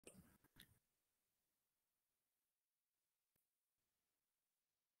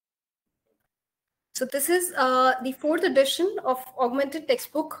So this is the 4th edition of Augmented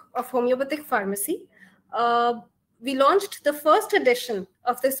Textbook of Homeopathic Pharmacy. We launched the 1st edition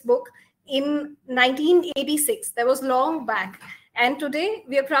of this book in 1986. That was long back. And today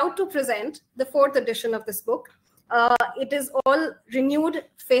we are proud to present the 4th edition of this book. It is all renewed,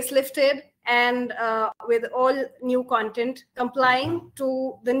 facelifted, and with all new content complying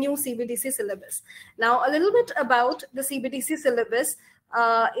to the new CBDC syllabus. Now, a little bit about the CBDC syllabus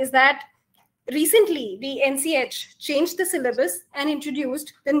is that recently the NCH changed the syllabus and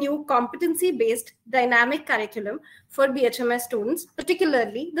introduced the new competency-based dynamic curriculum for BHMS students,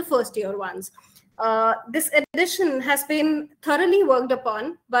 particularly the first-year ones. This edition has been thoroughly worked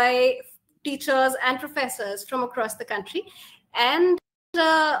upon by teachers and professors from across the country, and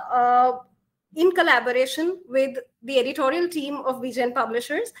in collaboration with the editorial team of VGen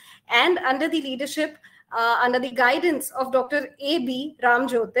Publishers, and under the leadership, under the guidance of Dr. A.B.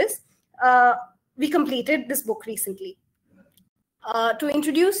 Ramjyotis, we completed this book recently. To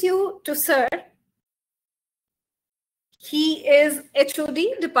introduce you to Sir, he is HOD,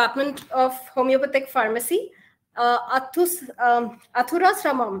 Department of Homeopathic Pharmacy, Athurasramam,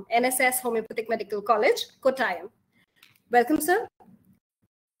 NSS Homeopathic Medical College, Kottayam. Welcome, sir.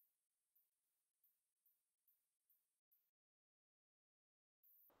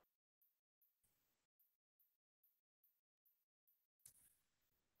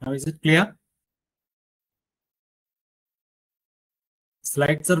 Now, is it clear?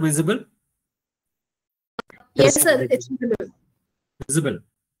 Slides are visible? Yes, sir, it's visible. Visible?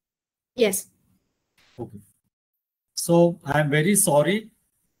 Yes. Okay. So, I am very sorry.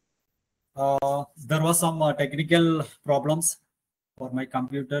 There was some technical problems for my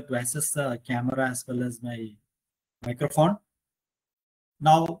computer to access the camera as well as my microphone.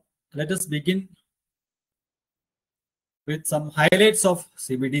 Now, let us begin with some highlights of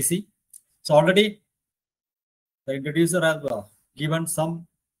CBDC. So already the introducer have given some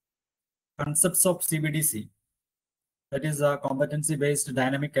concepts of CBDC, that is a competency-based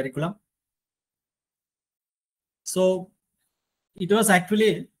dynamic curriculum. So it was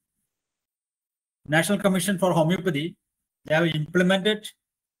actually National Commission for Homeopathy. They have implemented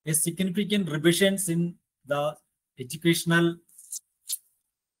a significant revisions in the educational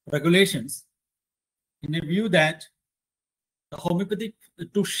regulations in a view that the homeopathic,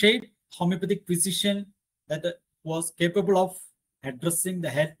 to shape homeopathic physician that was capable of addressing the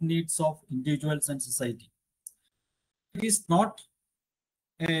health needs of individuals and society. It is not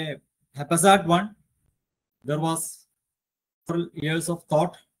a haphazard one. There was several years of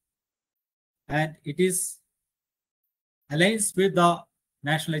thought, and it is aligns with the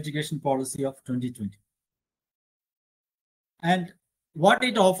National Education Policy of 2020. And what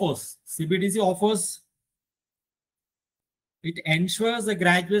it offers, CBDC offers, it ensures the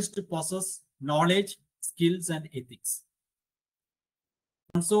graduates to possess knowledge, skills, and ethics.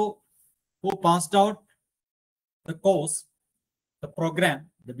 And so, who passed out the course, the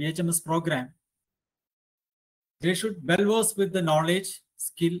program, the BHMS program, they should well versed with the knowledge,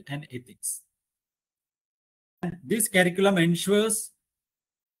 skill, and ethics. And this curriculum ensures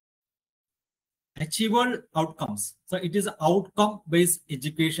achievable outcomes. So it is outcome-based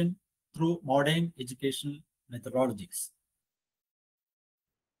education through modern educational methodologies.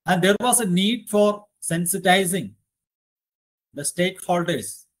 And there was a need for sensitizing the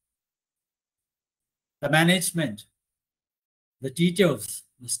stakeholders, the management, the teachers,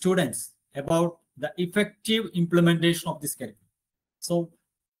 the students about the effective implementation of this curriculum. So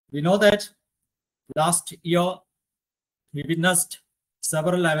we know that last year we witnessed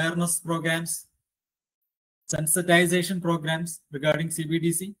several awareness programs, sensitization programs regarding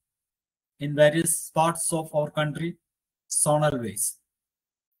CBDC in various parts of our country, zonal ways.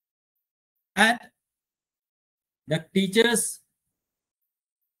 And the teachers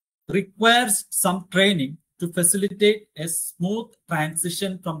requires some training to facilitate a smooth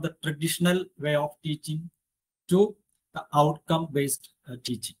transition from the traditional way of teaching to the outcome-based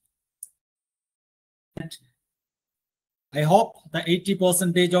teaching. And I hope the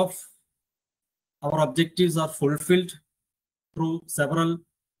 80% of our objectives are fulfilled through several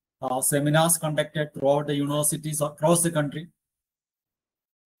seminars conducted throughout the universities across the country.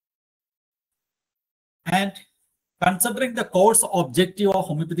 And considering the course objective of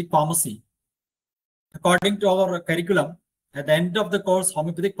homeopathic pharmacy, according to our curriculum, at the end of the course,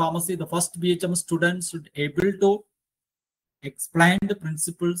 homeopathic pharmacy, the first BHM students should be able to explain the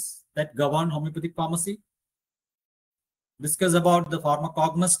principles that govern homeopathic pharmacy, discuss about the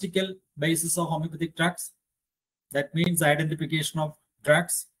pharmacognostical basis of homeopathic drugs. That means identification of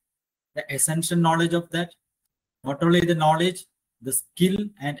drugs, the essential knowledge of that, not only the knowledge, the skill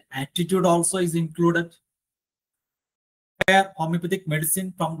and attitude also is included. Compare homeopathic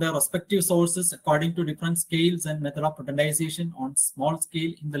medicine from their respective sources according to different scales and method of potentization on small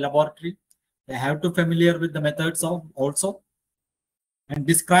scale in the laboratory. They have to familiar with the methods of also. And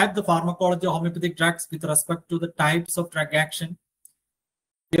describe the pharmacology of homeopathic drugs with respect to the types of drug action,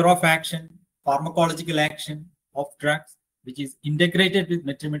 theory of action, pharmacological action of drugs, which is integrated with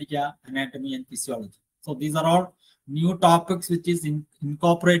mathematics, anatomy, and physiology. So these are all new topics which is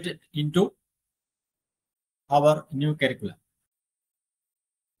incorporated into our new curriculum.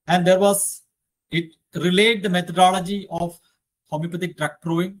 And it relayed the methodology of homeopathic drug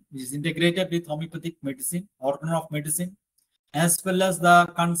proving, which is integrated with homeopathic medicine, organ of medicine, as well as the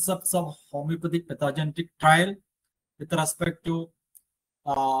concepts of homeopathic pathogenetic trial with respect to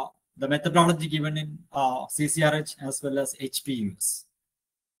the methodology given in CCRH as well as HPUS.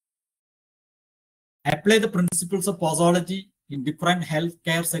 Apply the principles of posology in different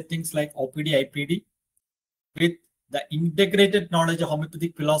healthcare settings like OPD, IPD with the integrated knowledge of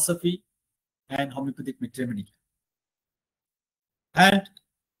homeopathic philosophy and homeopathic mathematics. And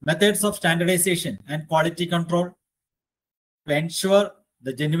methods of standardization and quality control to ensure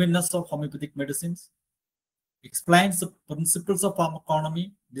the genuineness of homeopathic medicines. Explains the principles of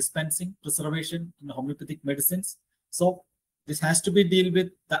pharmaconomy, dispensing, preservation in homeopathic medicines. So this has to be deal with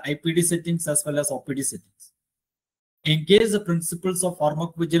the IPD settings as well as OPD settings. Engage the principles of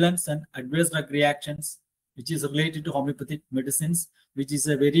pharmacovigilance and adverse drug reactions, which is related to homeopathic medicines, which is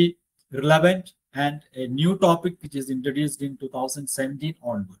a very relevant and a new topic which is introduced in 2017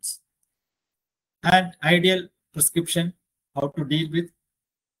 onwards. And ideal prescription, how to deal with.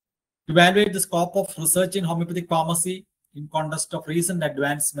 Evaluate the scope of research in homeopathic pharmacy in context of recent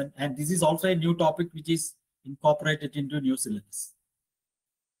advancement. And this is also a new topic which is incorporated into new syllabus.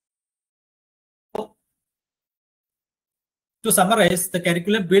 So, to summarize, the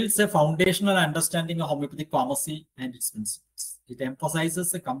curriculum builds a foundational understanding of homeopathic pharmacy and its principles. It emphasizes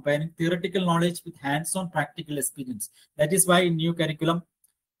the combining theoretical knowledge with hands-on practical experience. That is why in new curriculum,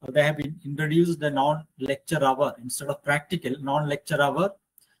 they have been introduced the non-lecture hour instead of practical non-lecture hour,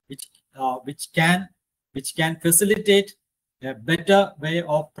 which can facilitate a better way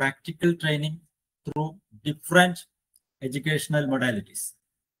of practical training through different educational modalities.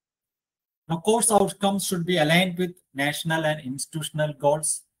 Now, course outcomes should be aligned with national and institutional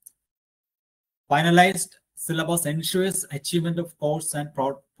goals. Finalized syllabus ensures achievement of course and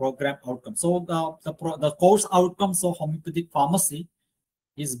program outcomes. So the course outcomes of homeopathic pharmacy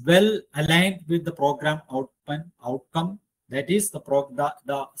is well aligned with the program outcome. That is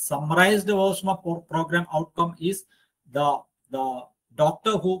the summarized version of program outcome is the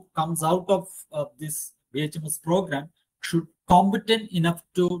doctor who comes out of this BHMS program should competent enough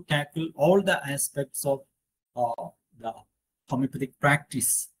to tackle all the aspects of the homeopathic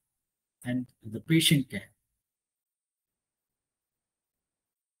practice and the patient care.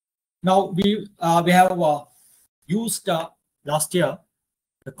 Now we have used last year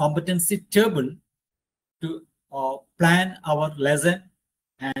the competency table to plan our lesson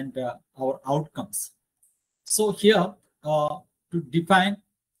and our outcomes. So here to define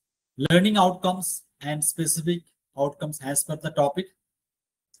learning outcomes and specific outcomes as per the topic.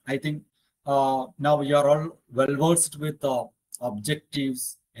 I think now you are all well versed with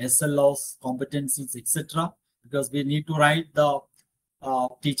objectives, SLOs, competencies, etc. Because we need to write the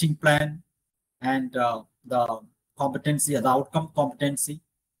teaching plan and the competency, the outcome competency.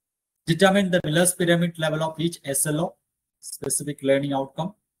 Determine the Miller's pyramid level of each SLO, specific learning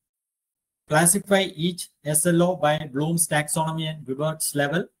outcome. Classify each SLO by Bloom's taxonomy and Wibbert's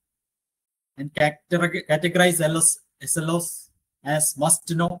level. And categorize SLOs as must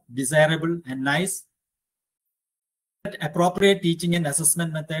know, desirable, and nice. Appropriate teaching and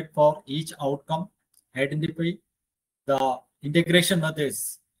assessment method for each outcome. Identify the integration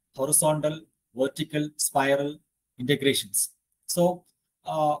methods, horizontal, vertical, spiral integrations. So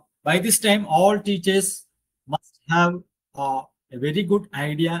by this time, all teachers must have a very good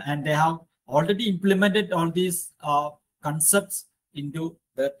idea, and they have already implemented all these concepts into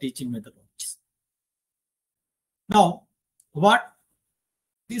their teaching methodologies. Now, what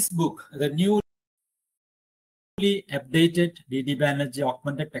this book, the newly updated D.D. Banerjee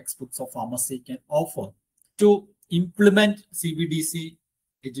augmented textbooks of pharmacy, can offer to implement CBDC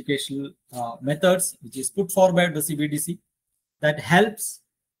educational methods, which is put forward by the CBDC, that helps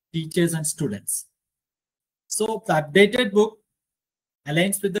teachers and students. So the updated book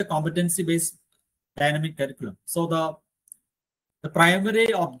aligns with the competency-based dynamic curriculum. So the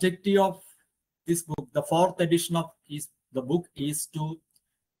primary objective of this book, the fourth edition of the book, is to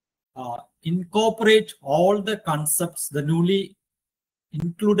incorporate all the concepts, the newly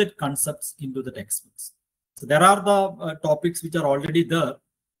included concepts into the textbooks. So there are the topics which are already there.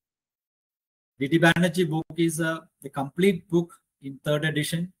 D.D. Banerjee book is the complete book in 3rd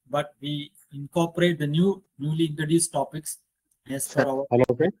edition, but we incorporate the newly introduced topics as per our. Hello,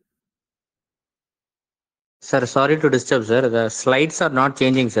 sir. Sir, sorry to disturb, sir. The slides are not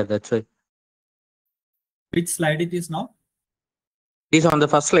changing, sir. That's why. Which slide it is now? It is on the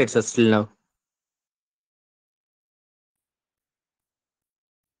first slide, sir, still now.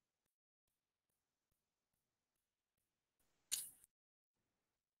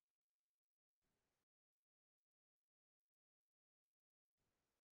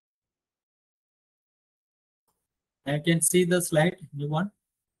 I can see the slide, new one.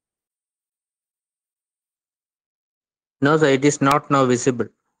 No, sir, it is not now visible.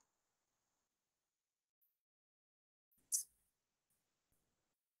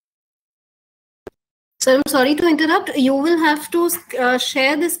 So I'm sorry to interrupt. You will have to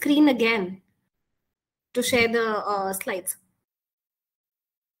share the screen again to share the slides.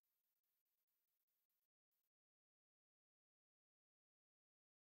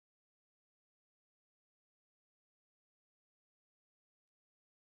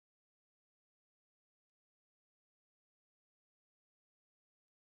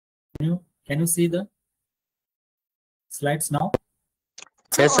 Can you see the slides now?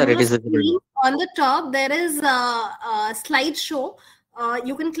 So Yes, sir, it is screen, visible. on the top, there is a slideshow.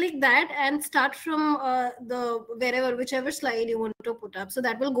 You can click that and start from whichever slide you want to put up. So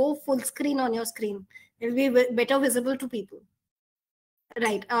that will go full screen on your screen. It will be better visible to people.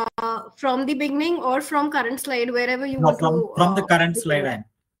 Right. From the beginning or from current slide, wherever you want to. From the current slide.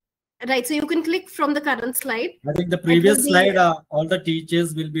 Right. So you can click from the current slide. I think the previous slide, all the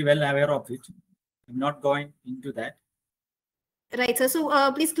teachers will be well aware of it. I'm not going into that. Right, sir.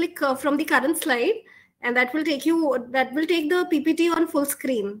 So please click from the current slide, and that will take you. That will take the PPT on full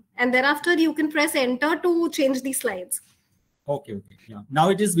screen, and thereafter you can press enter to change the slides. Okay. Yeah. Now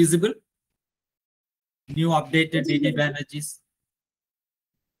it is visible. New updated D.D. Banerjees.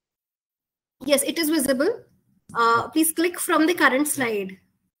 Yes, it is visible. Please click from the current slide.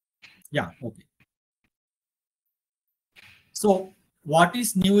 Yeah. Okay. So what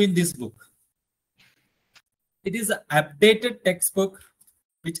is new in this book? It is an updated textbook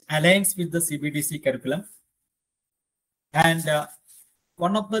which aligns with the CBDC curriculum. And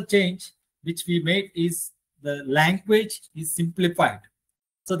one of the change which we made is the language is simplified.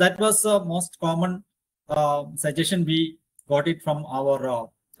 So that was the most common suggestion we got it from our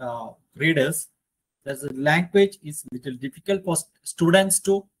readers. That the language is a little difficult for students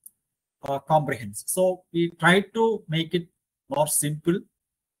to comprehend. So we tried to make it more simple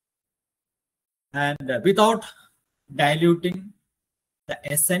and without diluting the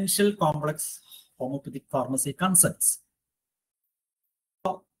essential complex homeopathic pharmacy concepts.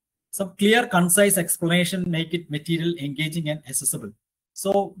 So, some clear, concise explanation make it material engaging and accessible.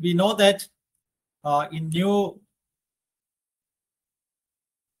 So we know that in new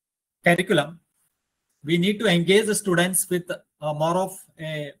curriculum, we need to engage the students with more of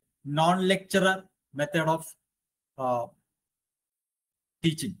a non-lecturer method of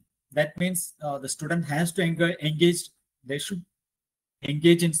teaching. That means the student has to engage. They should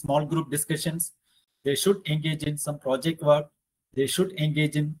engage in small group discussions. They should engage in some project work. They should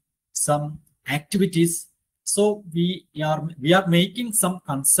engage in some activities. So we are making some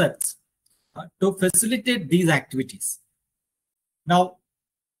concepts to facilitate these activities. Now,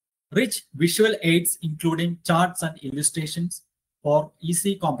 rich visual aids including charts and illustrations for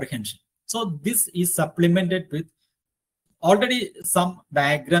easy comprehension. So this is supplemented with already some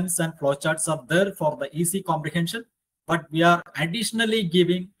diagrams and flowcharts are there for the easy comprehension, but we are additionally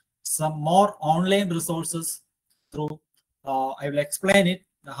giving some more online resources through, I will explain it,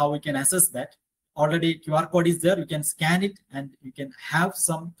 how we can access that. Already QR code is there, you can scan it and you can have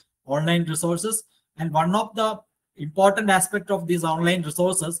some online resources. And one of the important aspect of these online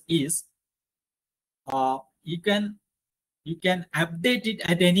resources is you can update it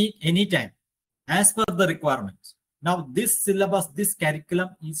at any time as per the requirements. Now this syllabus, this curriculum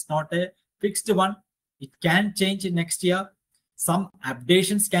is not a fixed one. It can change in next year. Some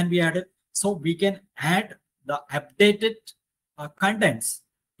updations can be added. So we can add the updated contents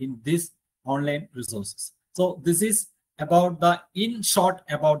in these online resources. So this is about in short,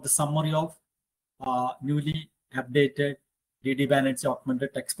 about the summary of newly updated D.D. Banerjee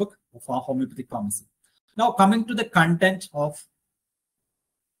augmented textbook of our homeopathic pharmacy. Now coming to the content of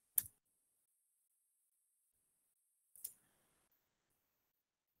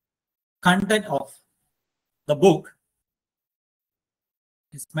the book.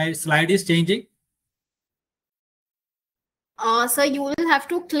 My slide is changing. So you will have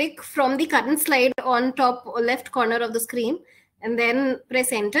to click from the current slide on top left corner of the screen and then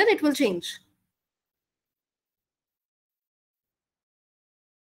press enter. It will change.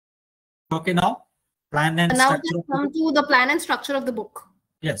 Okay, now plan and Now structure. let's come to the plan and structure of the book.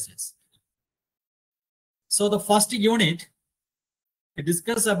 Yes, yes. So the first unit, it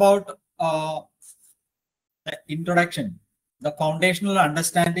discusses about the introduction, the foundational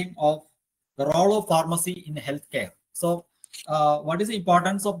understanding of the role of pharmacy in healthcare. So what is the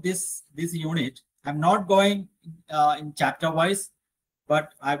importance of this unit? I'm not going in chapter wise,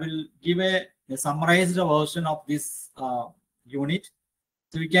 but I will give a summarized version of this unit.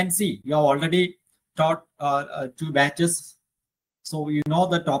 So you can see you have already taught 2 batches, so you know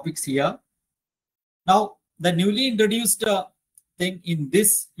the topics here. Now the newly introduced thing in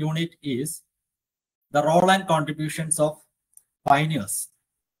this unit is the role and contributions of pioneers.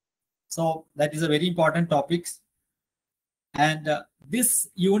 So that is a very important topic. And this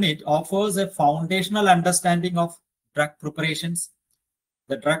unit offers a foundational understanding of drug preparations,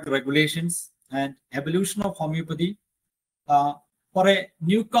 the drug regulations, and evolution of homeopathy for a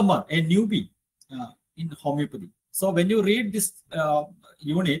newcomer, a newbie in homeopathy. So when you read this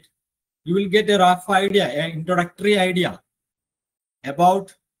unit, you will get a rough idea, an introductory idea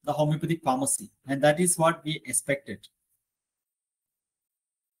about the homeopathic pharmacy, and that is what we expected.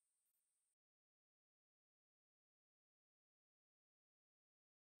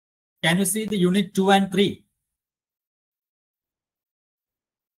 Can you see the unit 2 and 3?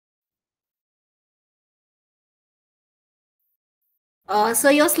 So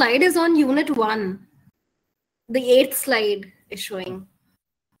your slide is on unit 1. The 8th slide is showing.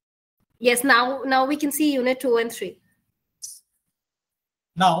 Yes, now we can see unit 2 and 3.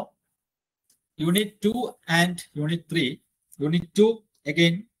 Now, unit 2 and unit 3. Unit 2,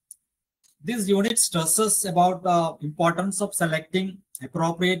 again, this unit stresses about the importance of selecting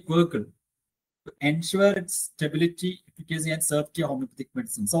appropriate vehicle to ensure its stability, efficacy, and safety of homeopathic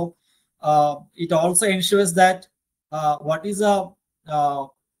medicine. So it also ensures that what is the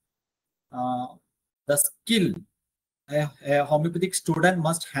skill a homeopathic student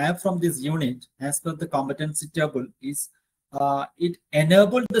must have from this unit as per the competency table is it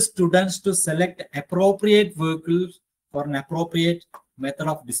enabled the students to select appropriate vehicles for an appropriate method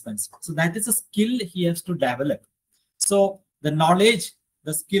of dispensing. So that is a skill he has to develop. So the knowledge,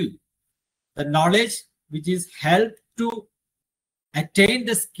 the skill, the knowledge which is helped to attain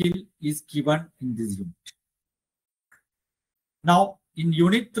the skill is given in this unit. Now in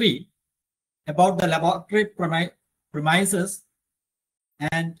unit 3, about the laboratory premises,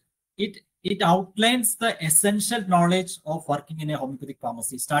 and it outlines the essential knowledge of working in a homeopathic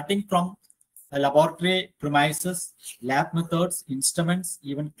pharmacy, starting from the laboratory premises, lab methods, instruments,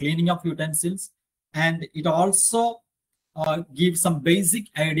 even cleaning of utensils, and it also gives some basic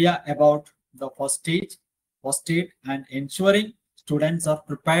idea about the first aid, and ensuring students are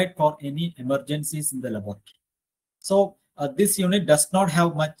prepared for any emergencies in the laboratory. So this unit does not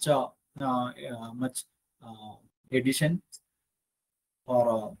have much addition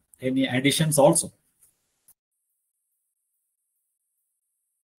or any additions also.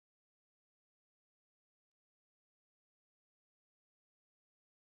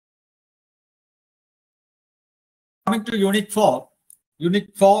 Coming to unit 4.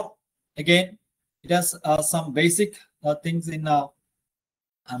 Unit 4, again, it has some basic things in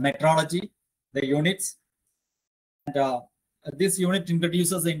metrology, the units. And this unit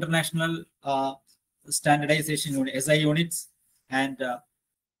introduces the international standardization unit, SI units, and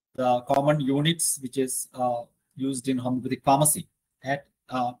the common units which is used in homeopathic pharmacy.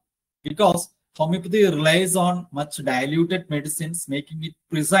 Because homeopathy relies on much diluted medicines, making it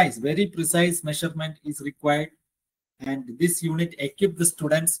precise, very precise measurement is required. And this unit equips the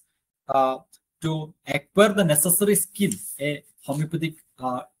students to acquire the necessary skills a homeopathic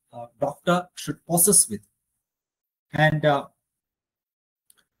doctor should possess with. And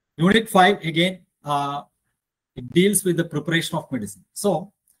unit 5, again, it deals with the preparation of medicine.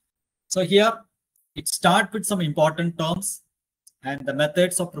 So here it starts with some important terms and the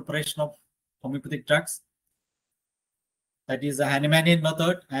methods of preparation of homeopathic drugs. That is the Hahnemannian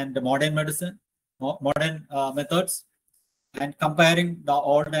method and the modern medicine, modern methods, and comparing the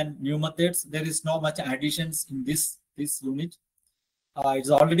old and new methods. There is no much additions in this unit. It's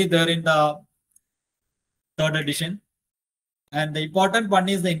already there in the 3rd edition. And the important one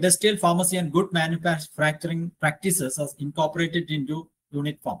is the industrial pharmacy and good manufacturing practices as incorporated into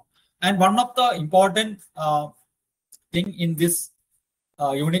unit form. And one of the important thing in this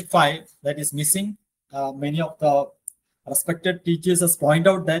unit 5 that is missing, many of the respected teachers has pointed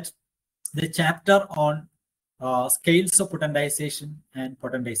out that the chapter on scales of potentization and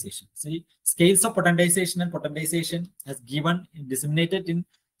potentization. See, scales of potentization and potentization has given disseminated in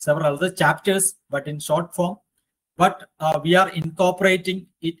several other chapters, but in short form. But we are incorporating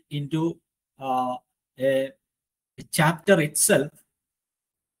it into a chapter itself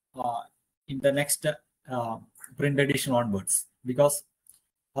in the next print edition onwards, because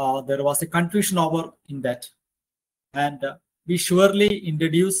there was a confusion over in that, and we surely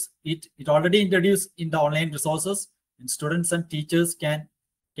introduce it. It already introduced in the online resources, and students and teachers can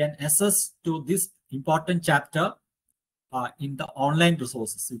access to this important chapter in the online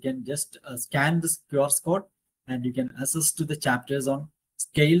resources. You can just scan this QR code and you can access to the chapters on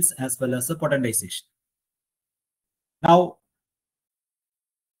scales as well as the potentization. Now,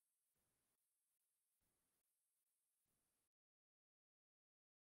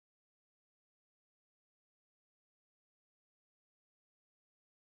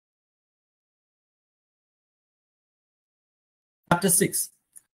 chapter 6.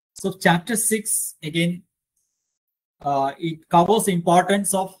 So chapter 6, again, it covers the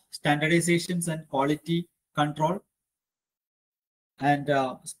importance of standardizations and quality control, and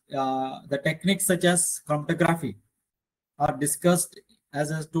the techniques such as chromatography are discussed as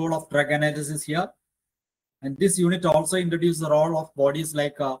a tool of drug analysis here. And this unit also introduces the role of bodies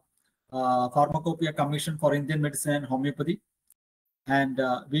like Pharmacopoeia Commission for Indian Medicine and Homeopathy. And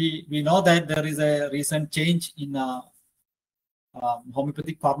we know that there is a recent change in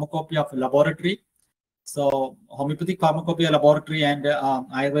homeopathic pharmacopoeia of laboratory. So homeopathic pharmacopoeia laboratory and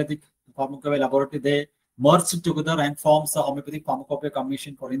Ayurvedic pharmacopoeia laboratory, they merged together and forms the Homeopathic Pharmacopoeia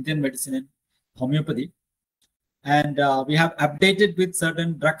Commission for Indian Medicine and Homeopathy. And we have updated with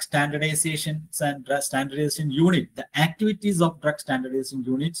certain drug standardizations and drug standardization unit, the activities of drug standardization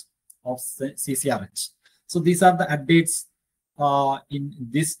units of CCRH. So these are the updates in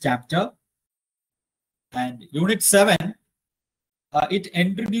this chapter. And unit 7, it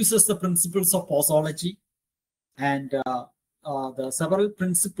introduces the principles of posology and the several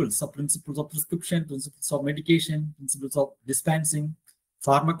principles of prescription, principles of medication, principles of dispensing,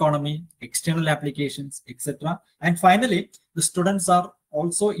 pharmaconomy, external applications, etc. And finally, the students are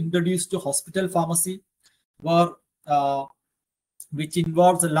also introduced to hospital pharmacy, where which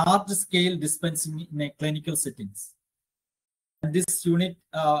involves a large-scale dispensing in a clinical settings. And this unit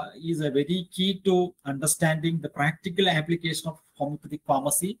is a very key to understanding the practical application of homeopathic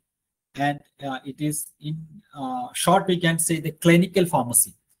pharmacy, and it is in short we can say the clinical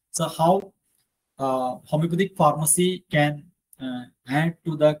pharmacy. So how homeopathic pharmacy can add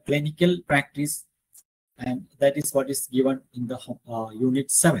to the clinical practice, and that is what is given in the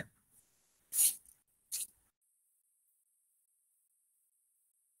unit 7.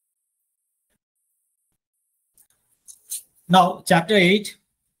 Now, chapter 8,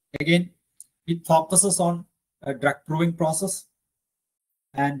 again, it focuses on a drug proving process,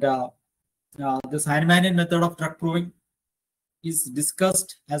 and this Hahnemannian method of drug proving is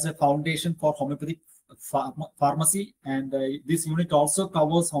discussed as a foundation for homeopathic pharmacy, and this unit also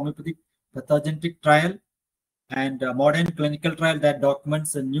covers homeopathic pathogenetic trial and modern clinical trial that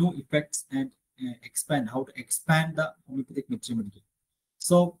documents the new effects and how to expand the homeopathic material.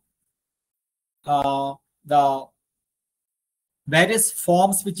 So the various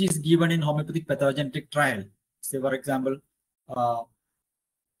forms which is given in homeopathic pathogenetic trial, say for example,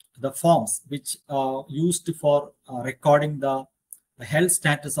 the forms which are used for recording the health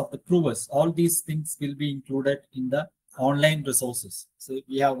status of the provers, all these things will be included in the online resources. So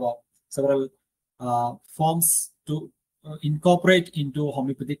we have several forms to incorporate into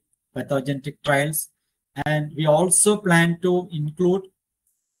homeopathic pathogenetic trials, and we also plan to include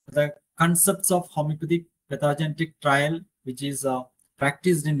the concepts of homeopathic pathogenetic trial, which is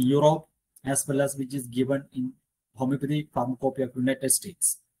practiced in Europe, as well as which is given in homeopathic pharmacopoeia of United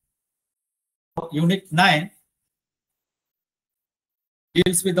States. Unit 9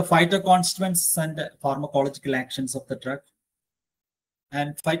 deals with the phytoconstituents and pharmacological actions of the drug.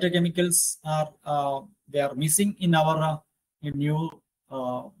 And phytochemicals are they are missing in our new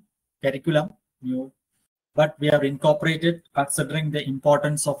curriculum, but we have incorporated considering the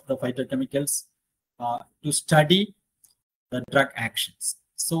importance of the phytochemicals to study the drug actions.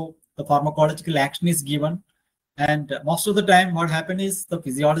 So the pharmacological action is given, and most of the time what happens is the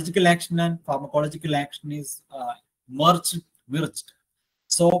physiological action and pharmacological action is merged.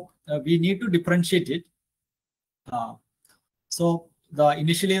 So we need to differentiate it. So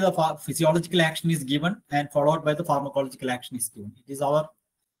initially the physiological action is given and followed by the pharmacological action is given. It is our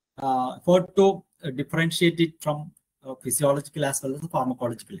effort to differentiate it from physiological as well as the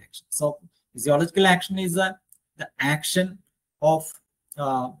pharmacological action. So physiological action is the action of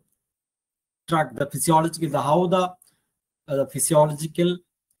drug, the physiological, how the physiological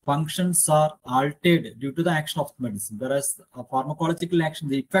functions are altered due to the action of medicine, whereas a pharmacological action,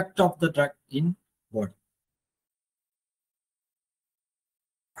 the effect of the drug in body.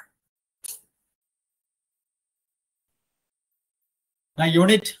 Now,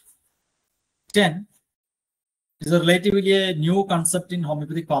 unit 10 is a relatively a new concept in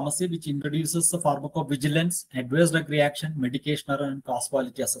homeopathic pharmacy, which introduces the pharmacovigilance, adverse drug reaction, medication error, and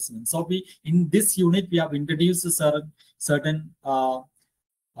causality assessment. So, in this unit we have introduced certain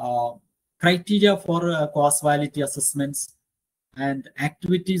criteria for causality assessments and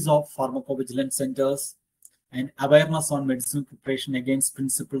activities of pharmacovigilance centers and awareness on medicinal preparation against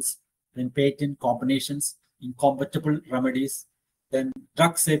principles, then patent combinations, incompatible remedies, then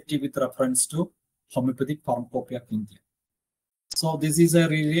drug safety with reference to homeopathic pharmacopoeia of India. So this is a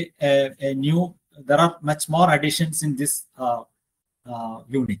really a new, there are much more additions in this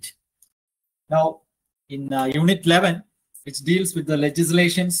unit. Now in unit 11, which deals with the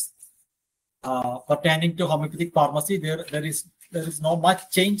legislations pertaining to homeopathic pharmacy, there is not much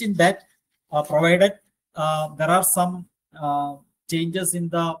change in that, provided there are some changes in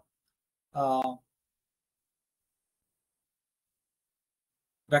the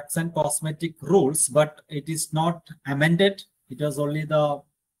drugs and cosmetic rules, but it is not amended. It was only the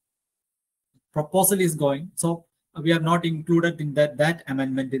proposal is going. So we have not included in that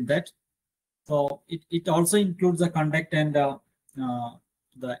amendment in that. So it also includes the conduct and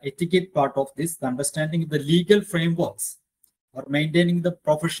the etiquette part of this. The understanding the legal frameworks or maintaining the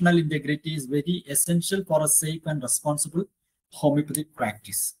professional integrity is very essential for a safe and responsible homeopathic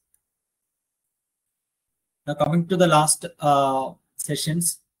practice. Now coming to the last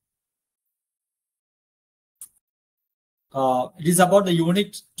sessions, it is about the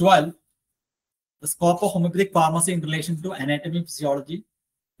unit 12, the scope of homeopathic pharmacy in relation to anatomy, physiology,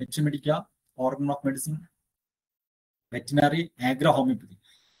 medicine medica, organ of medicine, veterinary, agro-homeopathy.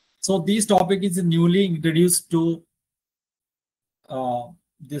 So these topic is newly introduced to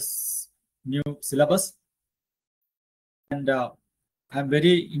this new syllabus, and I'm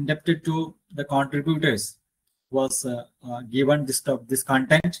very indebted to the contributors who was given this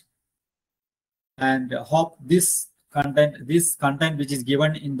content, and hope this content which is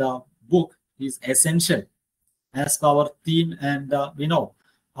given in the book is essential as per our theme, and we know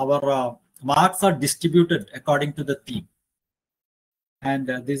our marks are distributed according to the theme, and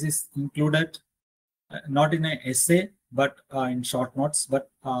this is included not in an essay but in short notes, but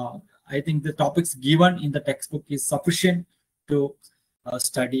I think the topics given in the textbook is sufficient to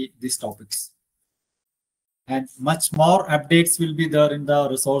study these topics, and much more updates will be there in the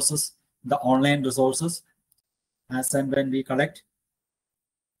resources, the online resources, as and when we collect.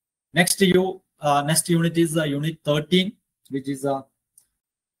 Next unit is unit 13, which is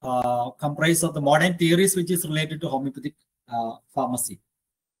comprised of the modern theories, which is related to homeopathic pharmacy.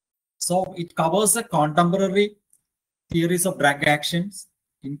 So it covers the contemporary theories of drug actions,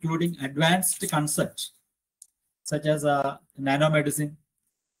 including advanced concepts such as nanomedicine,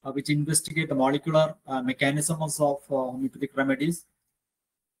 which investigate the molecular mechanisms of homeopathic remedies.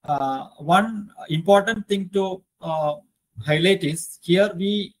 One important thing to highlight is here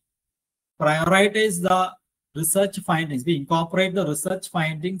we prioritize the research findings. We incorporate the research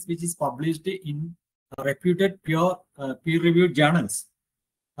findings which is published in reputed peer-reviewed journals,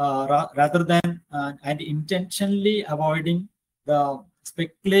 rather than and intentionally avoiding the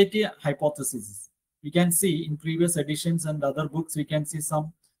speculative hypotheses. We can see in previous editions and other books, we can see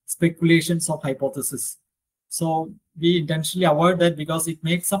some speculations of hypotheses. So we intentionally avoid that because it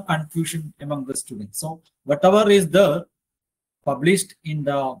makes some confusion among the students. So whatever is there published in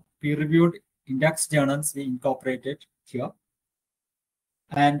the peer-reviewed index journals, we incorporate it here.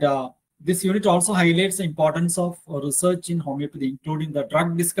 And this unit also highlights the importance of research in homeopathy, including the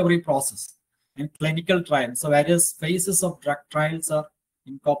drug discovery process and clinical trials. So various phases of drug trials are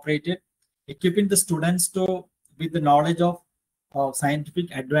incorporated, equipping the students with the knowledge of scientific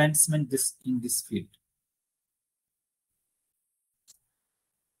advancement in this field.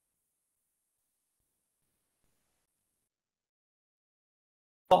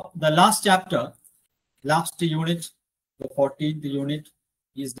 So the last chapter, last unit, the 14th unit,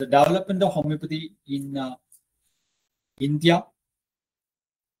 is the development of homeopathy in India,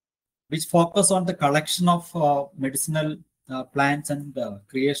 which focus on the collection of medicinal plants and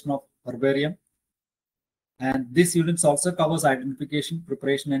creation of herbarium. And this unit also covers identification,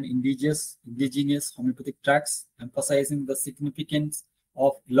 preparation, and indigenous homeopathic tracts, emphasizing the significance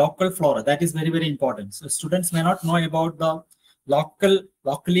of local flora. That is very, very important. So students may not know about the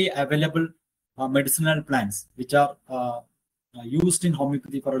locally available medicinal plants which are used in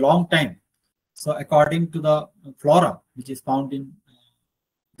homeopathy for a long time. So according to the flora which is found in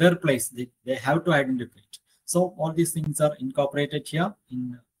their place, they have to identify it. So all these things are incorporated here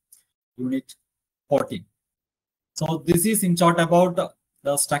in unit 14. So this is in short about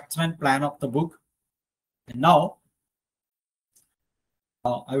the structure and plan of the book. And now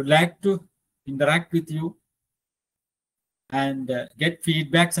I would like to interact with you and get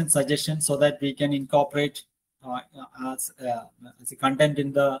feedbacks and suggestions so that we can incorporate as a content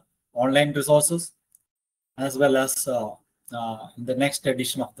in the online resources as well as in the next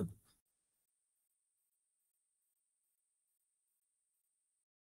edition of the book.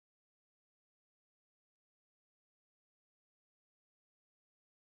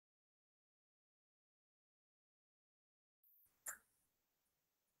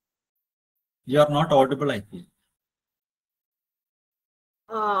 You are not audible, I feel.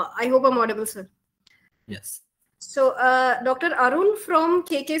 I hope I'm audible, sir. Yes. So Dr. Arun from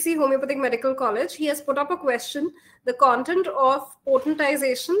KKC Homeopathic Medical College, he has put up a question. The content of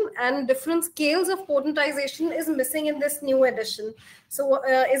potentization and different scales of potentization is missing in this new edition. So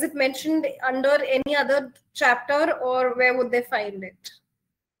is it mentioned under any other chapter, or where would they find it?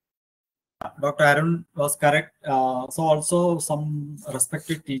 Dr. Arun was correct. So also some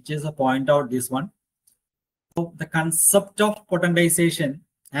respected teachers point out this one. So the concept of potentization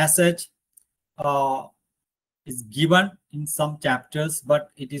as such is given in some chapters,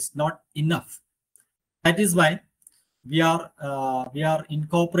 but it is not enough. That is why we are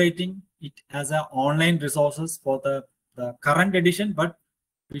incorporating it as an online resources for the current edition, but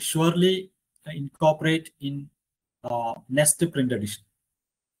we surely incorporate in next print edition.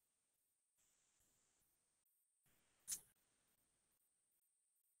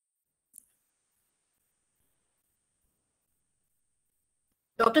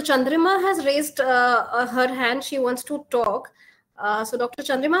 Dr. Chandrima has raised her hand. She wants to talk. So Dr.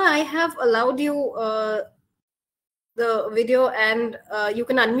 Chandrima, I have allowed you the video, and you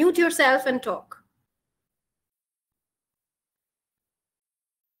can unmute yourself and talk.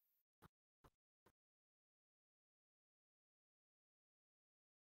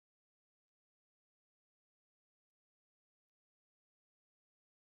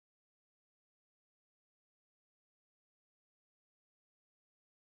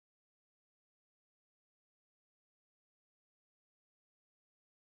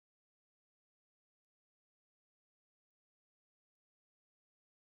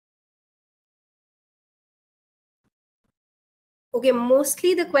 Okay,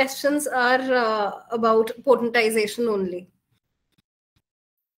 mostly the questions are about potentization only.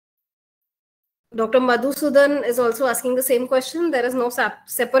 Dr. Madhusudan is also asking the same question. There is no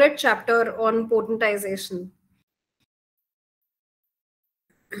separate chapter on potentization.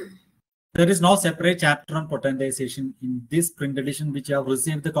 There is no separate chapter on potentization in this print edition, which you have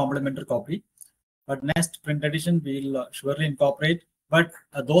received the complimentary copy. But next print edition, we'll surely incorporate. But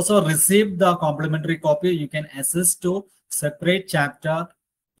those who received the complimentary copy, you can access to separate chapter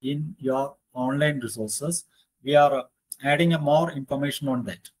in your online resources. We are adding more information on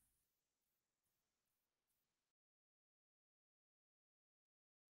that.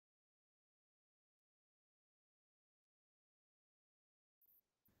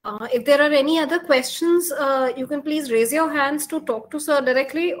 If there are any other questions, you can please raise your hands to talk to sir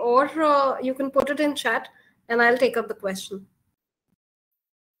directly, or you can put it in chat and I'll take up the question.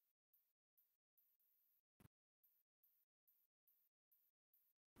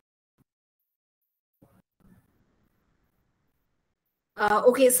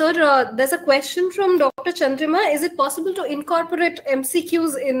 Okay, sir, there's a question from Dr. Chandrima. Is it possible to incorporate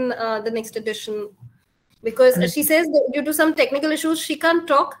MCQs in the next edition? Because she says that due to some technical issues, she can't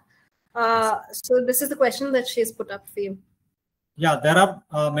talk. So this is the question that she's put up for you. Yeah, there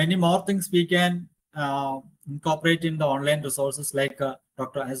are many more things we can incorporate in the online resources, like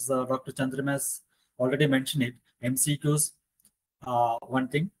Dr. Chandrima has already mentioned it. MCQs, one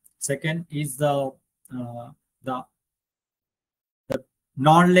thing. Second is the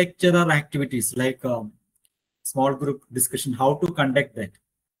non-lecturer activities, like small group discussion, how to conduct that,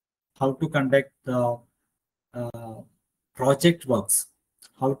 how to conduct the project works,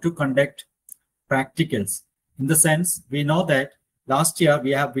 how to conduct practicals. In the sense, we know that last year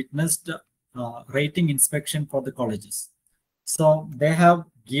we have witnessed rating inspection for the colleges. So they have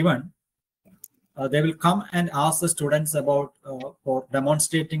given, they will come and ask the students about for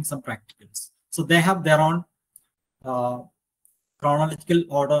demonstrating some practicals. So they have their own chronological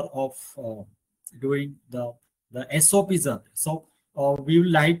order of doing the SOPs. So we would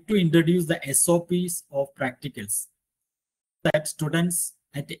like to introduce the SOPs of practicals, that students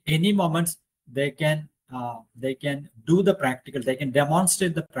at any moment they can do the practical, they can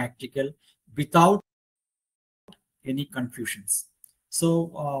demonstrate the practical without any confusions.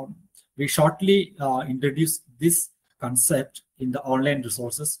 So we shortly introduce this concept in the online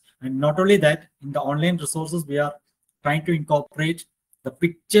resources. And not only that, in the online resources, we are trying to incorporate the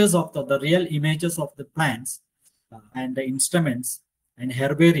pictures of the real images of the plants and the instruments and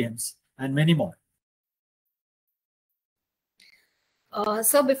herbariums and many more.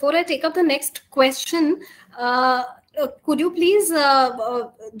 So before I take up the next question, could you please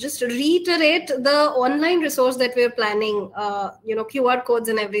just reiterate the online resource that we're planning, QR codes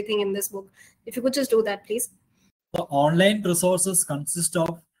and everything in this book? If you could just do that, please. The online resources consist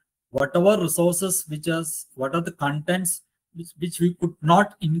of whatever resources what are the contents which we could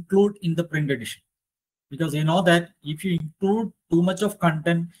not include in the print edition. Because you know that if you include too much of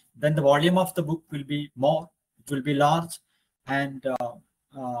content, then the volume of the book will be more, it will be large, and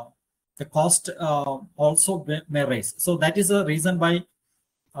the cost also may rise. So that is the reason why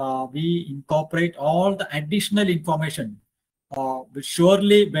we incorporate all the additional information which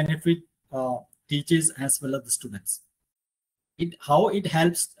surely benefit teachers as well as the students. How it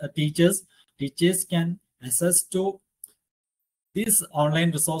helps teachers can access to these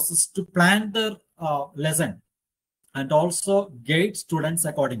online resources to plan their lesson and also guide students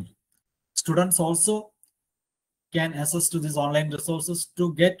accordingly. Students also can access to these online resources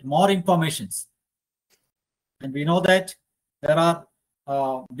to get more informations. And we know that there are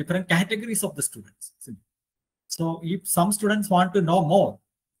different categories of the students. So if some students want to know more,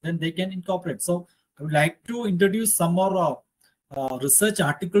 then they can incorporate. So I would like to introduce some more research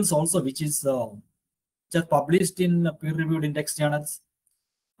articles also, which is just published in peer-reviewed index journals,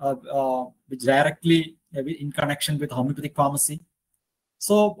 which directly in connection with homeopathic pharmacy.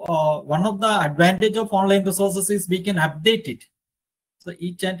 So one of the advantage of online resources is we can update it. So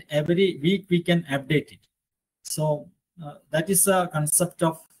each and every week we can update it. So that is a concept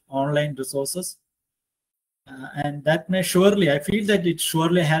of online resources. And that may surely, I feel that it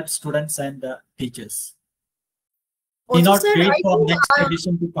surely helps students and teachers. Do not wait for next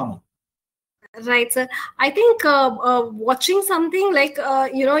edition to come up. Right, sir. I think watching something like,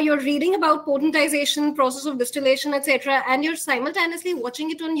 you're reading about potentization, process of distillation, etc., and you're simultaneously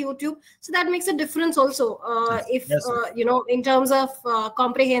watching it on YouTube. So that makes a difference also, yes, in terms of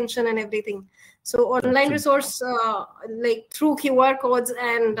comprehension and everything. So online resource, like through QR codes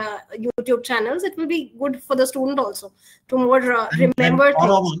and YouTube channels, it will be good for the student also to more remember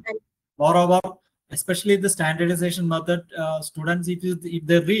things. Moreover, especially the standardization method, students, if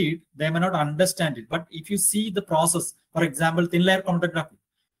they read, they may not understand it. But if you see the process, for example, thin layer chromatography.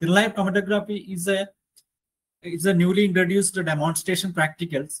 Thin layer chromatography is a newly introduced demonstration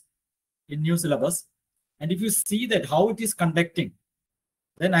practicals in new syllabus. And if you see that how it is conducting,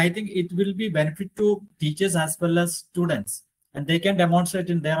 then I think it will be benefit to teachers as well as students, and they can demonstrate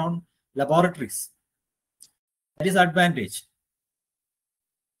in their own laboratories. That is advantage.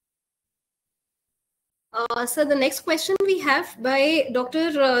 So the next question we have by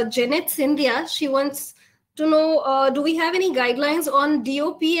Dr. Janet Sindhia. She wants to know, do we have any guidelines on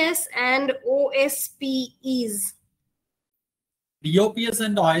DOPS and OSPEs? DOPS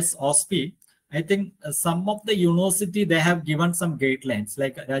and OSP, I think some of the university, they have given some guidelines,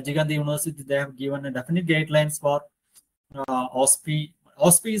 like Rajiv Gandhi University, they have given a definite guidelines for OSP.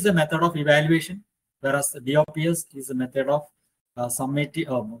 OSP is a method of evaluation, whereas DOPS is a method of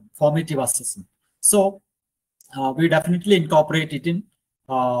formative assessment. So we definitely incorporate it in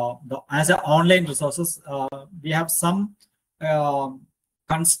as an online resources. We have some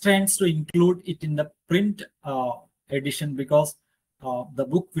constraints to include it in the print edition because the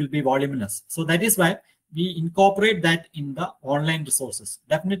book will be voluminous. So that is why we incorporate that in the online resources.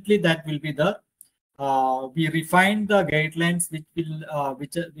 Definitely that will be the we refine the guidelines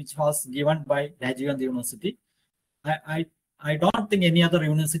which was given by Rajiv Gandhi University. I don't think any other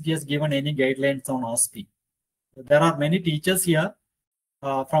university has given any guidelines on OSP. There are many teachers here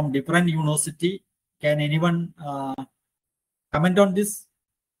from different university. Can anyone comment on this?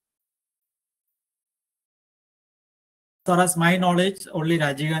 As far as my knowledge, only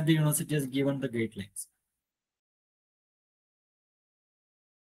Rajiv Gandhi University has given the guidelines.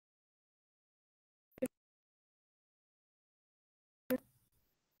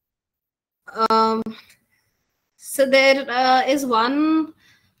 So there is one,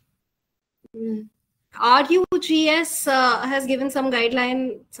 RUGS has given some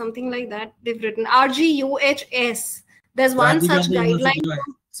guideline, something like that. They've written RGUHS. There's one such guideline.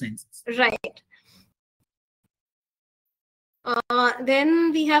 Right.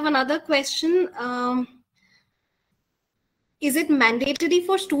 Then we have another question. Is it mandatory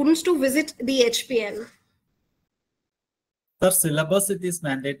for students to visit the HPL? The syllabus, it is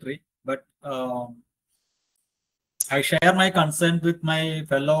mandatory. but I share my concern with my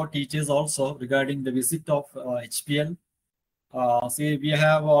fellow teachers also regarding the visit of HPL. See, we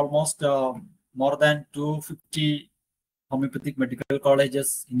have almost more than 250 homeopathic medical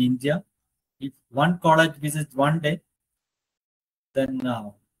colleges in India. If one college visits one day, then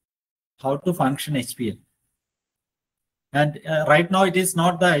how to function HPL? And right now it is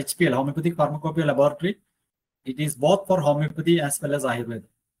not the HPL, Homeopathic Pharmacopoeia Laboratory. It is both for homeopathy as well as Ayurveda.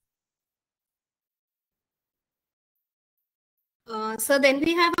 So then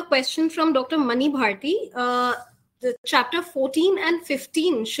we have a question from Dr. Mani Bharti. The chapter 14 and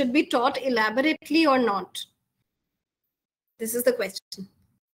 15 should be taught elaborately or not? This is the question.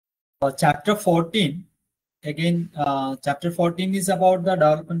 Chapter 14, again, chapter 14 is about the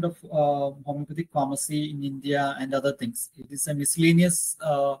development of homeopathic pharmacy in India and other things. It is a miscellaneous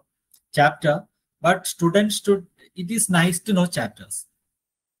chapter, but students should, it is nice to know chapters.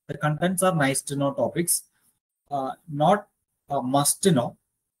 The contents are nice to know topics, not must to know,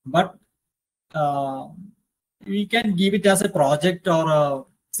 but we can give it as a project or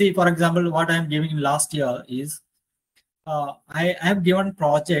see, for example, what I am giving last year is I have given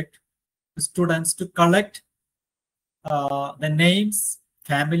project to students to collect the names,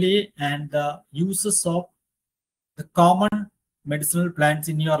 family, and the uses of the common medicinal plants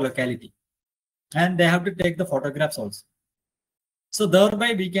in your locality, and they have to take the photographs also. So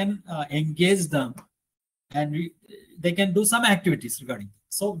thereby we can engage them, and they can do some activities regarding it.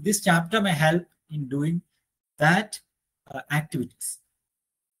 So this chapter may help in doing that activities.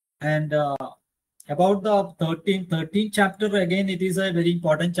 And about the 13th chapter, again, it is a very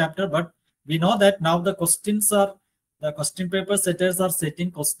important chapter, but we know that now the questions are, the question paper setters are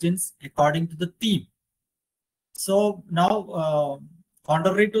setting questions according to the theme. So now,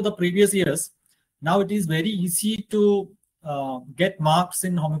 contrary to the previous years, now it is very easy to get marks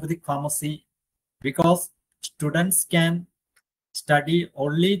in homeopathic pharmacy because students can study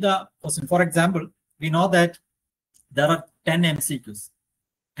only the question. For example, we know that there are 10 MCQs,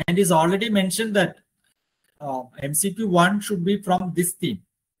 and it is already mentioned that MCQ 1 should be from this theme,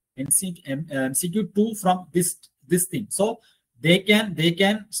 MCQ 2 from this theme. So they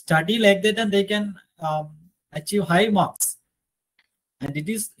can study like that, and they can achieve high marks. And it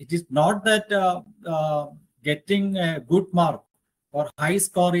is not that getting a good mark or high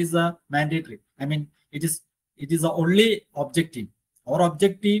score is mandatory. I mean, it is the only objective. Our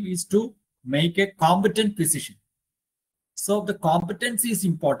objective is to make a competent physician. So the competency is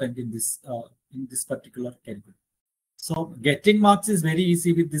important in this particular curriculum. So getting marks is very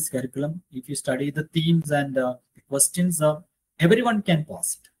easy with this curriculum. If you study the themes and the questions, everyone can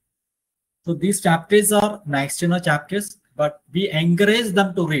pass it. So these chapters are nice to know chapters, but we encourage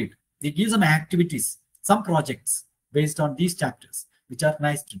them to read. We give some activities, some projects based on these chapters, which are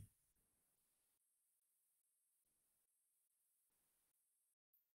nice to know.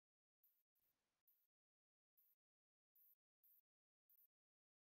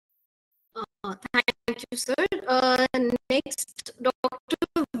 Thank you, sir. Next,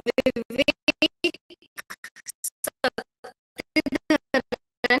 Dr. Vivek.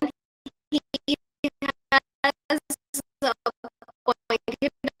 He has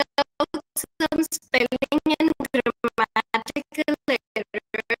pointed out some spelling and grammatical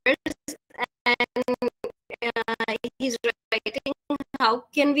errors, and he's writing, how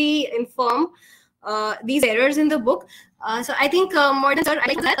can we inform these errors in the book? So I think more than sir, I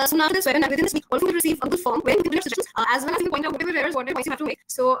like that. Soon after this webinar, within this week, also we will receive a Google form when people have suggestions, as well as you can point out whatever errors, whatever points you have to make.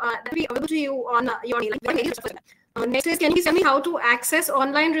 So that will be available to you on your mail. Next is, can you tell me how to access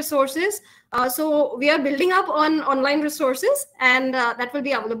online resources? So we are building up on online resources, and that will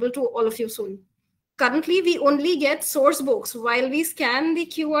be available to all of you soon. Currently, we only get source books while we scan the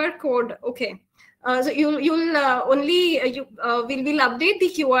QR code. Okay. So we'll update the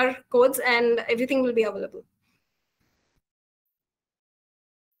QR codes and everything will be available.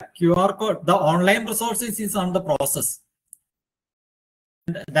 QR code, the online resources is on the process,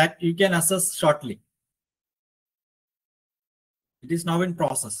 and that you can access shortly. It is now in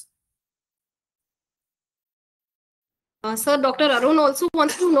process. So Dr. Arun also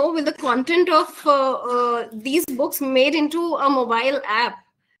wants to know, will the content of these books made into a mobile app?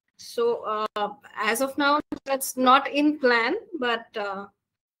 So as of now, that's not in plan, but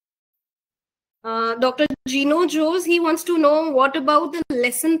Dr. Gino Jose, he wants to know, what about the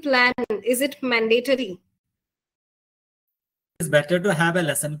lesson plan? Is it mandatory? It's better to have a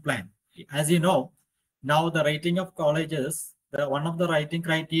lesson plan. As you know, now the rating of colleges, one of the writing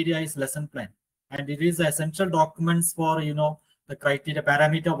criteria is lesson plan. And it is essential documents for, the criteria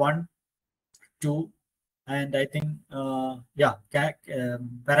parameter 1, 2, and I think yeah,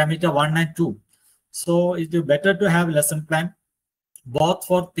 parameter 1 and 2. So it is better to have lesson plan both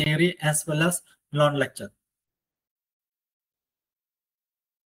for theory as well as non-lecture.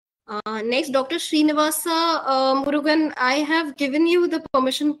 Next, Dr. Srinivasa Murugan, I have given you the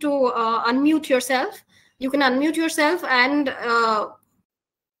permission to unmute yourself. You can unmute yourself and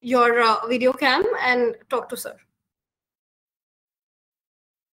your video cam and talk to sir.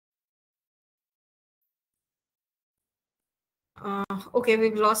 Okay,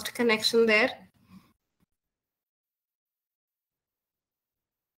 we've lost connection there.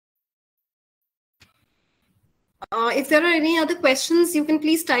 If there are any other questions, you can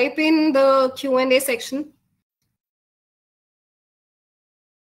please type in the Q&A section.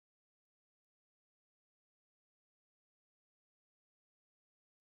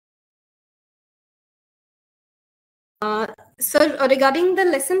 Sir, regarding the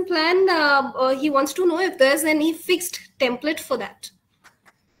lesson plan, he wants to know if there's any fixed template for that.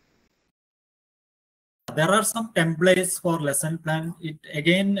 There are some templates for lesson plan.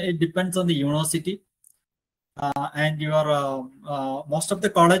 It depends on the university and your most of the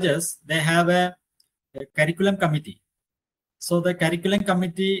colleges, they have a curriculum committee. So the curriculum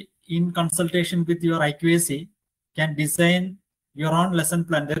committee, in consultation with your IQAC, can design your own lesson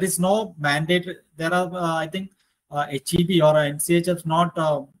plan. There is no mandate. There are I think HEB or NCH has not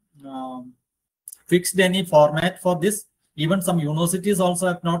fixed any format for this. Even some universities also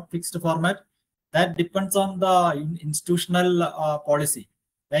have not fixed format. That depends on the institutional policy.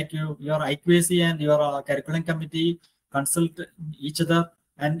 Like your IQAC and your curriculum committee consult each other,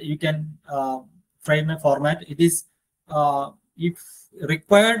 and you can frame a format. It is if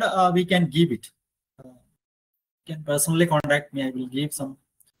required, we can give it. You can personally contact me. I will give some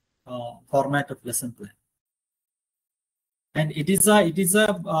format of lesson plan. And it is a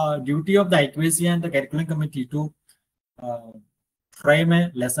duty of the IQAC and the curriculum committee to frame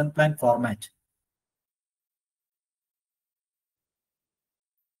a lesson plan format.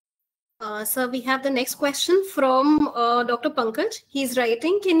 Sir, we have the next question from Dr. Pankaj. He's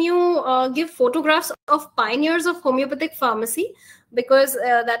writing, can you give photographs of pioneers of homeopathic pharmacy? Because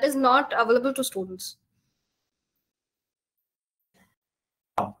that is not available to students.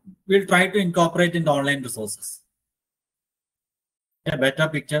 We'll try to incorporate in the online resources. A better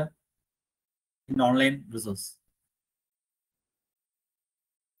picture in online resource.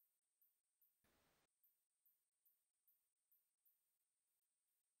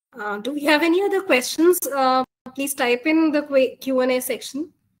 Do we have any other questions? Please type in the Q&A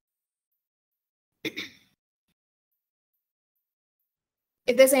section. If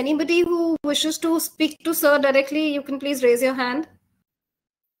there's anybody who wishes to speak to sir directly, you can please raise your hand.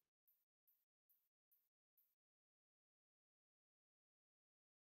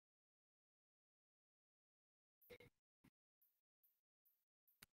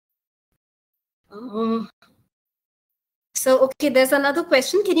 So, okay, there's another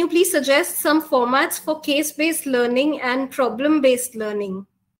question. Can you please suggest some formats for case-based learning and problem-based learning?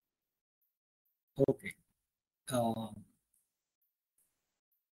 Okay.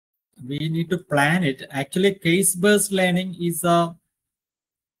 We need to plan it. Actually, case-based learning is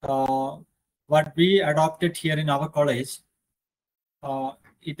what we adopted here in our college.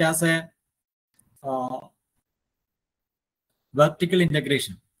 It has a vertical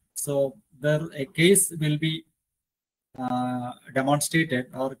integration. So a case will be demonstrated,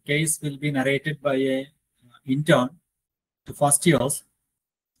 or case will be narrated by a intern to first years,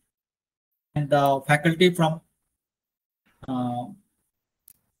 and the faculty from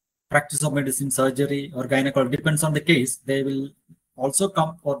practice of medicine, surgery, or gynecology, depends on the case, they will also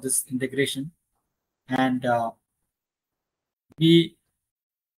come for this integration. And the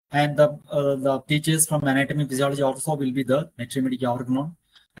teachers from anatomy, physiology also will be there, metric organon,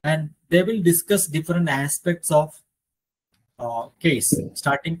 and they will discuss different aspects of case,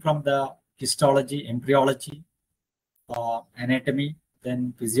 starting from the histology, embryology, anatomy,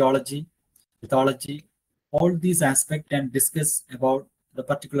 then physiology, pathology, all these aspects, and discuss about the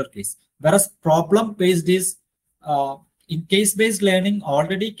particular case. Whereas problem-based is in case-based learning,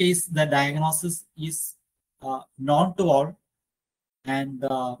 already the diagnosis is known to all, and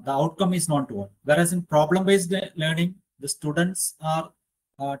the outcome is known to all. Whereas in problem-based learning, the students are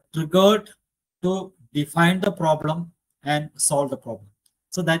triggered to define the problem and solve the problem.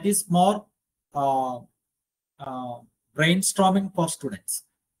 So that is more brainstorming for students.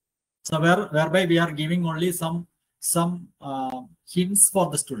 So whereby we are giving only some hints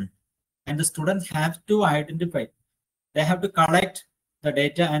for the student, and the students have to identify. They have to collect the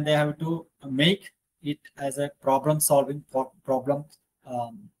data, and they have to make it as a problem solving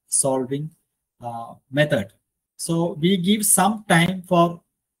method. So we give some time for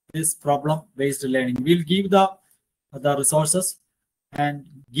this problem-based learning. We'll give the resources and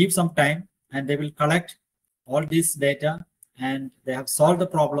give some time, and they will collect all this data, and they have solved the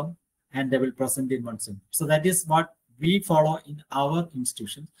problem, and they will present in one sim. So that is what we follow in our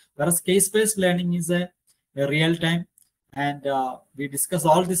institution. Whereas case-based learning is a real time, and we discuss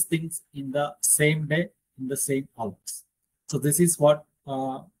all these things in the same day, in the same hours. So this is what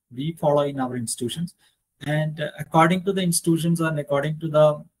we follow in our institutions. And according to the institutions and according to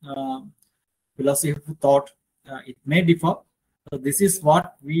the philosophy of thought, it may differ. So this is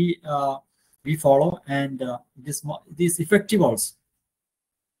what we follow, and it is effective also.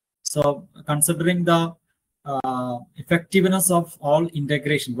 So considering the effectiveness of all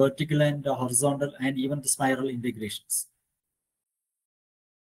integration, vertical and horizontal, and even the spiral integrations.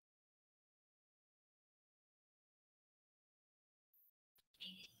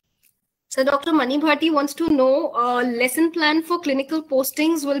 So Dr. Mani Bharti wants to know, lesson plan for clinical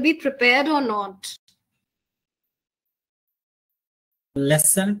postings will be prepared or not?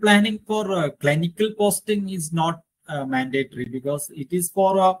 Lesson planning for clinical posting is not mandatory, because it is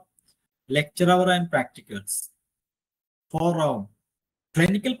for lecture hour and practicals. For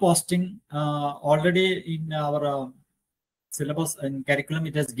clinical posting, already in our syllabus and curriculum,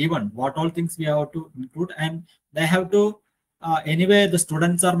 it has given what all things we have to include, and they have to anyway, the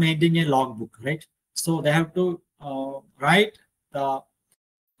students are maintaining a logbook, right? So they have to write the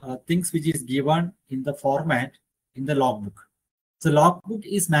things which is given in the format in the logbook. So logbook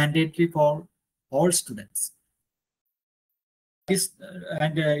is mandatory for all students.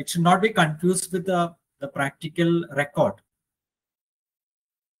 And it should not be confused with the practical record.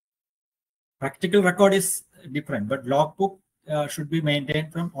 Practical record is different, but logbook should be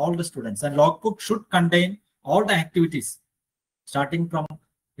maintained from all the students, and logbook should contain all the activities, starting from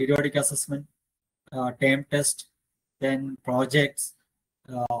periodic assessment, term test, then projects,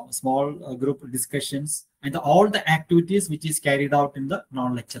 small group discussions, and all the activities which is carried out in the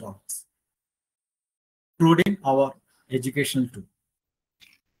non-lecture hours, including our educational tool.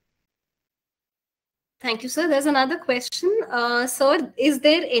 Thank you, sir. There's another question. Sir, is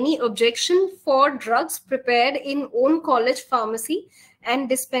there any objection for drugs prepared in own college pharmacy and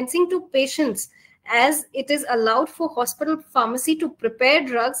dispensing to patients, as it is allowed for hospital pharmacy to prepare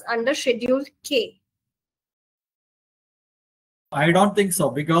drugs under Schedule K? I don't think so,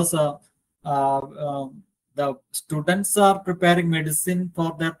 because the students are preparing medicine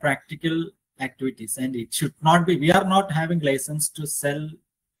for their practical activities, and it should not be. We are not having license to sell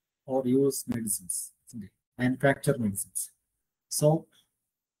or use medicines, manufacture medicines. So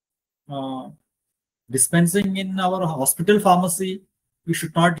dispensing in our hospital pharmacy, we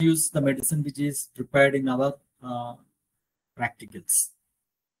should not use the medicine which is prepared in our practicals.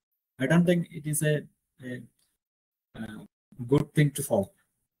 I don't think it is a good thing to follow.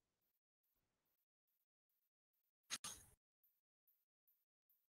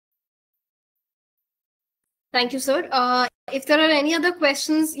 Thank you, sir. If there are any other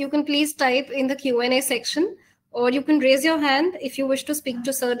questions, you can please type in the Q&A section, or you can raise your hand if you wish to speak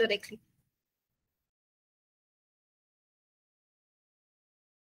to sir directly.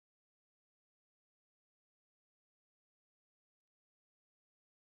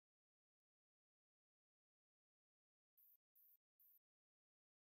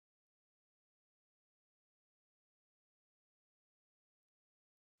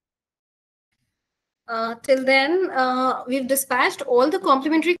 Till then, we've dispatched all the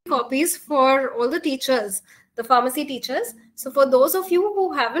complimentary copies for all the teachers, the pharmacy teachers. So for those of you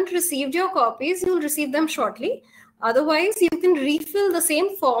who haven't received your copies, you'll receive them shortly. Otherwise, you can refill the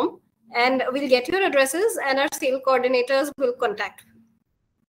same form, and we'll get your addresses, and our sale coordinators will contact you.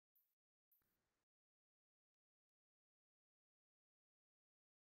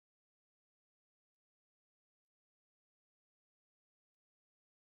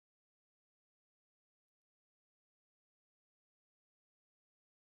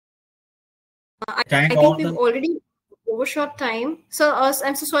 I think we've already overshot time. So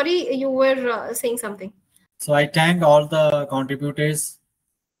I'm so sorry, you were saying something. So I thank all the contributors,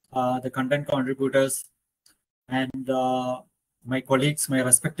 the content contributors, and my colleagues, my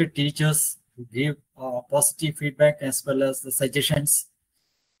respected teachers who gave positive feedback as well as the suggestions.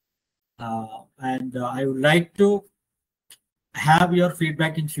 And I would like to have your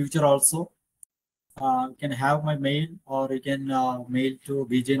feedback in future also. You can have my mail, or you can mail to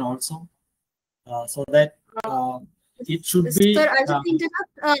Bijan also, so that it should be. Sir,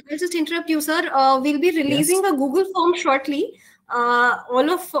 I'll just interrupt you, sir. We'll be releasing a Google form shortly. all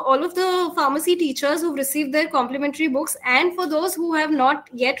of the pharmacy teachers who've received their complimentary books, and for those who have not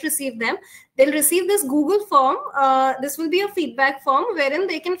yet received them, they'll receive this Google form. This will be a feedback form wherein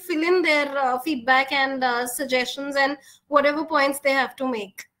they can fill in their feedback and suggestions and whatever points they have to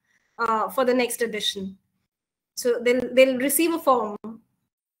make for the next edition. So they'll receive a form.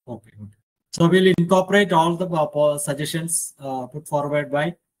 Okay. So we'll incorporate all the suggestions put forward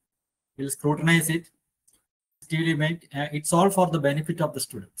by. We'll scrutinize it. Still make it's all for the benefit of the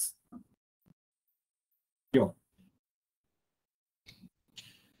students. Yeah.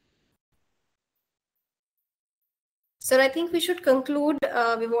 So I think we should conclude.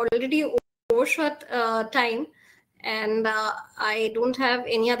 We've already overshot time, and I don't have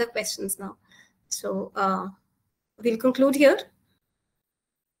any other questions now. So we'll conclude here.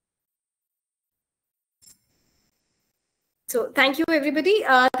 So thank you, everybody.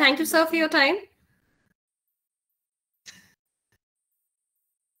 Thank you, sir, for your time.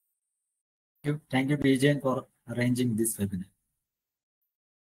 Thank you, Bijan, for arranging this webinar.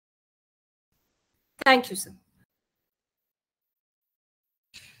 Thank you, sir.